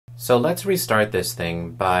So let's restart this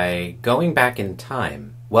thing by going back in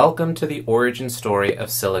time. Welcome to the origin story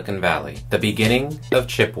of Silicon Valley, the beginning of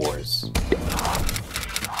chip wars.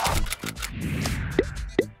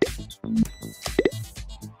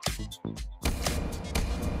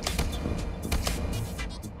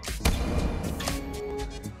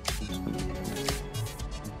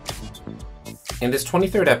 In this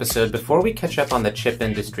 23rd episode, before we catch up on the chip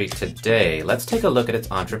industry today, let's take a look at its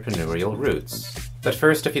entrepreneurial roots. But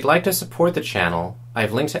first, if you'd like to support the channel,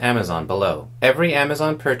 I've linked to Amazon below. Every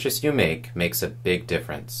Amazon purchase you make makes a big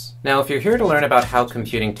difference. Now, if you're here to learn about how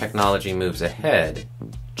computing technology moves ahead,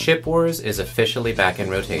 Chip Wars is officially back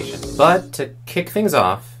in rotation. But to kick things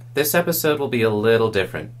off, this episode will be a little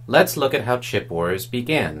different. Let's look at how Chip Wars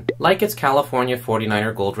began. Like its California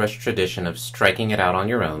 49er Gold Rush tradition of striking it out on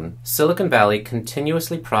your own, Silicon Valley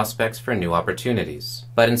continuously prospects for new opportunities.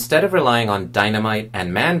 But instead of relying on dynamite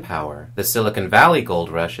and manpower, the Silicon Valley Gold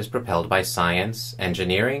Rush is propelled by science,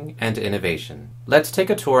 engineering, and innovation. Let's take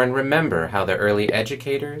a tour and remember how the early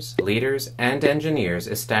educators, leaders, and engineers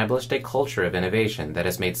established a culture of innovation that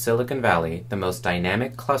has made Silicon Valley the most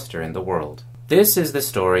dynamic cluster in the world. This is the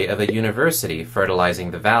story of a university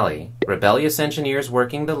fertilizing the valley, rebellious engineers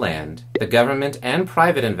working the land, the government and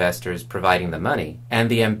private investors providing the money, and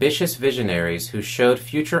the ambitious visionaries who showed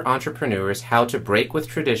future entrepreneurs how to break with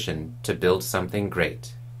tradition to build something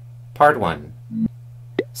great. Part 1.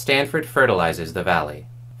 Stanford fertilizes the valley.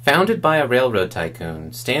 Founded by a railroad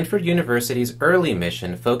tycoon, Stanford University's early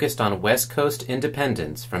mission focused on West Coast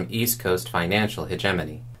independence from East Coast financial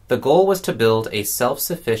hegemony. The goal was to build a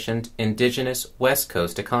self-sufficient, indigenous West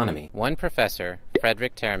Coast economy. One professor,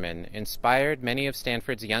 Frederick Terman, inspired many of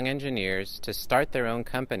Stanford's young engineers to start their own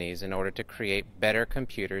companies in order to create better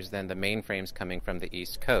computers than the mainframes coming from the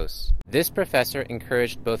East Coast. This professor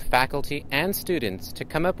encouraged both faculty and students to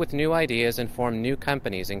come up with new ideas and form new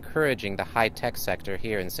companies, encouraging the high-tech sector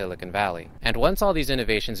here in Silicon Valley. And once all these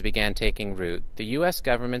innovations began taking root, the U.S.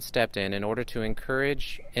 government stepped in order to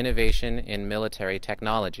encourage innovation in military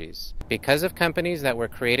technology. Because of companies that were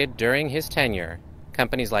created during his tenure,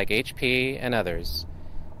 companies like HP and others,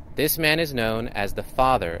 this man is known as the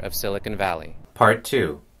father of Silicon Valley. Part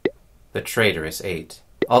 2. The Traitorous Eight.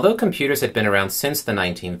 Although computers had been around since the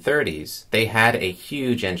 1930s, they had a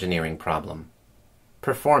huge engineering problem.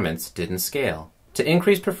 Performance didn't scale. To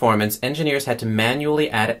increase performance, engineers had to manually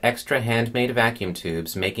add extra handmade vacuum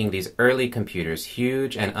tubes, making these early computers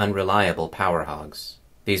huge and unreliable power hogs.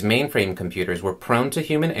 These mainframe computers were prone to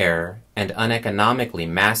human error and uneconomically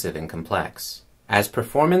massive and complex. As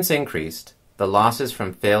performance increased, the losses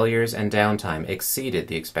from failures and downtime exceeded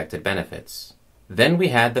the expected benefits. Then we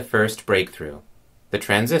had the first breakthrough, the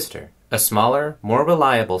transistor, a smaller, more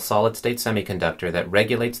reliable solid-state semiconductor that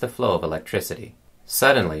regulates the flow of electricity.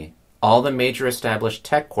 Suddenly, all the major established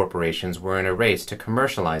tech corporations were in a race to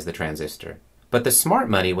commercialize the transistor. But the smart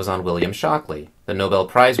money was on William Shockley, the Nobel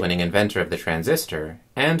Prize-winning inventor of the transistor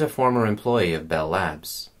and a former employee of Bell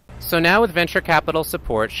Labs. So now with venture capital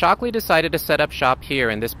support, Shockley decided to set up shop here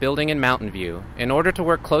in this building in Mountain View in order to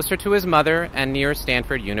work closer to his mother and near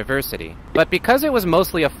Stanford University. But because it was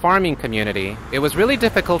mostly a farming community, it was really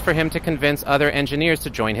difficult for him to convince other engineers to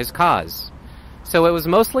join his cause. So it was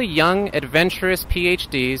mostly young, adventurous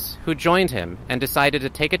PhDs who joined him and decided to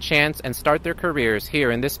take a chance and start their careers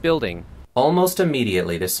here in this building. Almost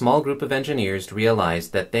immediately, the small group of engineers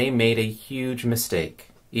realized that they made a huge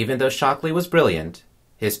mistake. Even though Shockley was brilliant,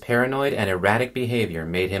 his paranoid and erratic behavior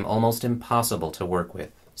made him almost impossible to work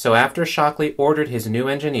with. So after Shockley ordered his new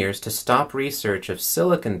engineers to stop research of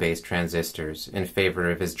silicon-based transistors in favor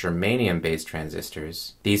of his germanium-based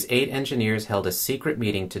transistors, these 8 engineers held a secret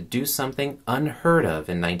meeting to do something unheard of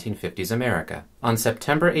in 1950s America. On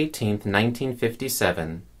September 18,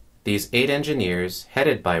 1957, these 8 engineers,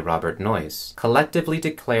 headed by Robert Noyce, collectively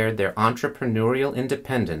declared their entrepreneurial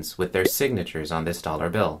independence with their signatures on this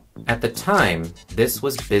dollar bill. At the time, this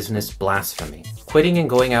was business blasphemy. Quitting and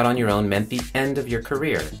going out on your own meant the end of your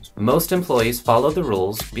career. Most employees followed the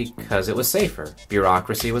rules because it was safer.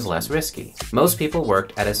 Bureaucracy was less risky. Most people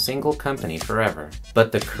worked at a single company forever.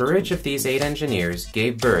 But the courage of these 8 engineers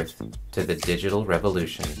gave birth to the digital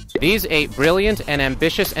revolution. These 8 brilliant and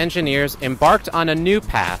ambitious engineers embarked on a new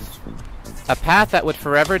path. A path that would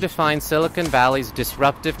forever define Silicon Valley's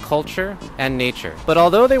disruptive culture and nature. But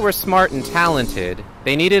although they were smart and talented,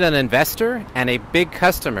 they needed an investor and a big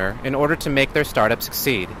customer in order to make their startup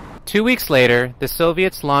succeed. 2 weeks later, the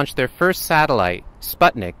Soviets launched their first satellite,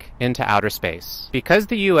 Sputnik, into outer space. Because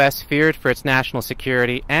the US feared for its national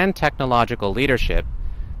security and technological leadership,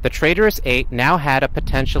 the Traitorous Eight now had a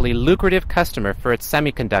potentially lucrative customer for its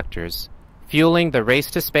semiconductors, fueling the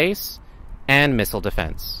race to space and missile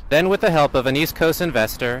defense. Then, with the help of an East Coast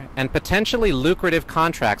investor and potentially lucrative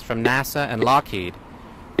contracts from NASA and Lockheed,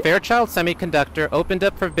 Fairchild Semiconductor opened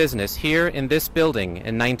up for business here in this building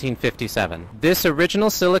in 1957. This original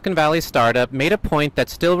Silicon Valley startup made a point that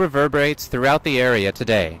still reverberates throughout the area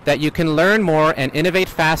today, that you can learn more and innovate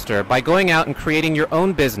faster by going out and creating your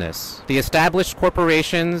own business. The established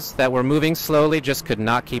corporations that were moving slowly just could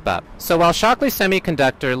not keep up. So while Shockley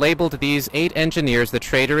Semiconductor labeled these 8 engineers the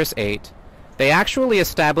traitorous 8, they actually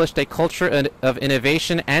established a culture of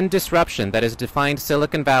innovation and disruption that has defined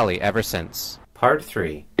Silicon Valley ever since. Part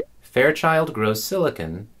 3. Fairchild grows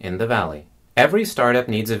silicon in the Valley. Every startup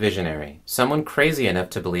needs a visionary, someone crazy enough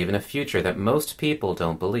to believe in a future that most people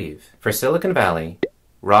don't believe. For Silicon Valley,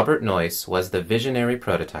 Robert Noyce was the visionary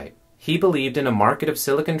prototype. He believed in a market of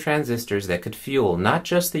silicon transistors that could fuel not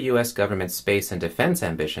just the US government's space and defense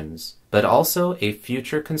ambitions, but also a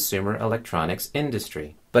future consumer electronics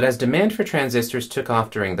industry. But as demand for transistors took off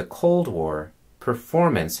during the Cold War,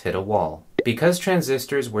 performance hit a wall. Because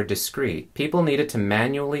transistors were discrete, people needed to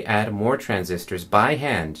manually add more transistors by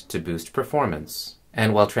hand to boost performance.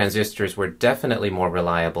 And while transistors were definitely more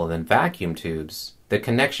reliable than vacuum tubes, the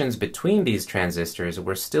connections between these transistors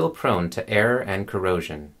were still prone to error and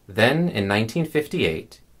corrosion. Then, in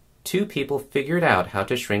 1958, 2 people figured out how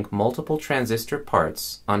to shrink multiple transistor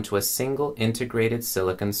parts onto a single integrated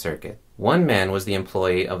silicon circuit. One man was the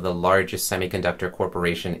employee of the largest semiconductor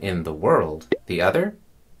corporation in the world. The other?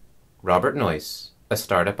 Robert Noyce, a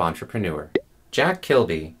startup entrepreneur. Jack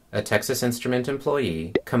Kilby, a Texas Instrument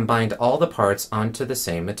employee, combined all the parts onto the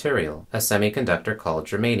same material, a semiconductor called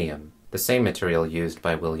germanium, the same material used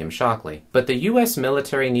by William Shockley. But the US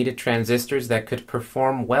military needed transistors that could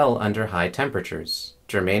perform well under high temperatures.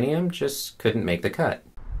 Germanium just couldn't make the cut.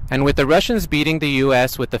 And with the Russians beating the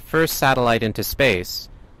US with the first satellite into space,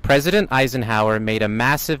 President Eisenhower made a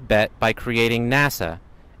massive bet by creating NASA,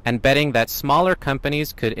 and betting that smaller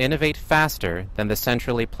companies could innovate faster than the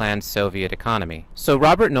centrally planned Soviet economy. So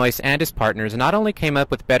Robert Noyce and his partners not only came up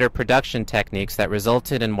with better production techniques that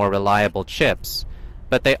resulted in more reliable chips,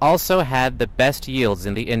 but they also had the best yields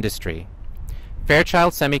in the industry.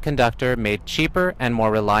 Fairchild Semiconductor made cheaper and more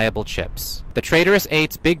reliable chips. The traitorous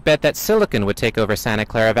 8's big bet that silicon would take over Santa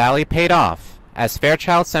Clara Valley paid off, as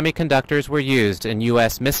Fairchild Semiconductors were used in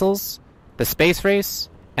US missiles, the space race,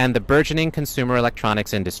 and the burgeoning consumer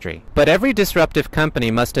electronics industry. But every disruptive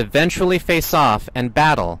company must eventually face off and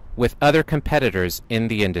battle with other competitors in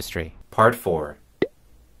the industry. Part 4.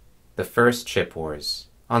 The First Chip Wars.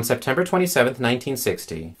 On September 27,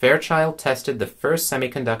 1960, Fairchild tested the first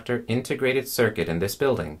semiconductor integrated circuit in this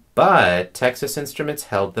building. But Texas Instruments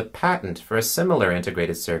held the patent for a similar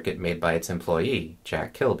integrated circuit made by its employee,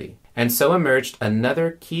 Jack Kilby. And so emerged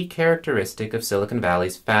another key characteristic of Silicon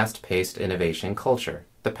Valley's fast-paced innovation culture: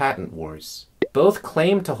 the patent wars. Both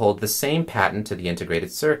claimed to hold the same patent to the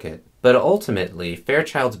integrated circuit, but ultimately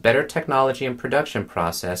Fairchild's better technology and production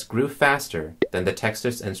process grew faster than the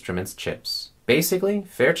Texas Instruments chips. Basically,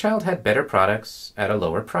 Fairchild had better products at a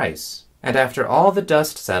lower price. And after all the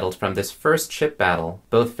dust settled from this first chip battle,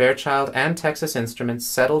 both Fairchild and Texas Instruments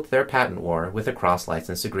settled their patent war with a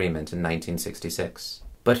cross-license agreement in 1966.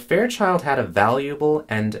 But Fairchild had a valuable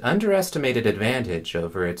and underestimated advantage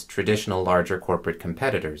over its traditional larger corporate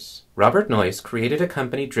competitors. Robert Noyce created a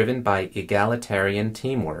company driven by egalitarian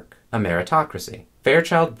teamwork, a meritocracy.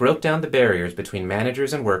 Fairchild broke down the barriers between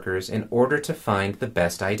managers and workers in order to find the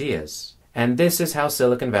best ideas. And this is how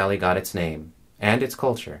Silicon Valley got its name and its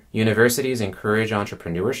culture. Universities encourage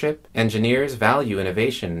entrepreneurship, engineers value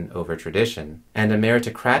innovation over tradition, and a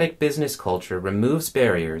meritocratic business culture removes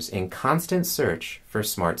barriers in constant search for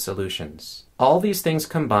smart solutions. All these things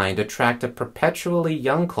combined attract a perpetually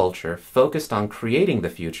young culture focused on creating the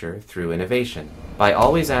future through innovation, by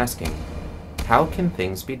always asking, how can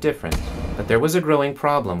things be different? But there was a growing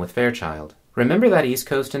problem with Fairchild. Remember that East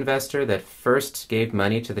Coast investor that first gave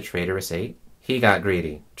money to the traitorous 8? He got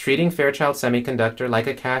greedy. Treating Fairchild Semiconductor like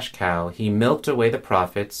a cash cow, he milked away the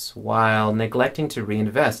profits while neglecting to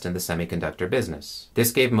reinvest in the semiconductor business.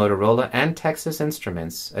 This gave Motorola and Texas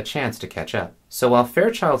Instruments a chance to catch up. So while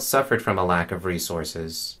Fairchild suffered from a lack of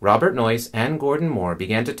resources, Robert Noyce and Gordon Moore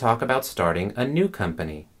began to talk about starting a new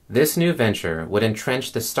company. This new venture would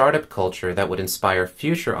entrench the startup culture that would inspire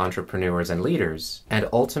future entrepreneurs and leaders, and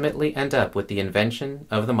ultimately end up with the invention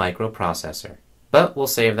of the microprocessor. But we'll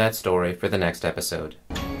save that story for the next episode.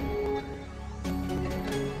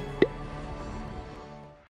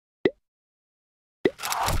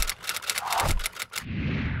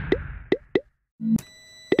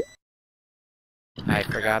 I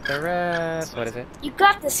forgot the rest. What is it? You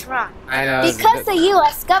got this wrong. I know. Because the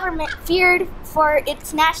U.S. government feared for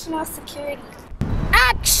its national security.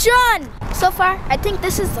 Action! So far, I think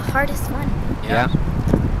this is the hardest one. Yeah.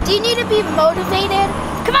 Do you need to be motivated?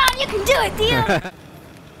 Come on, you can do it, Theo!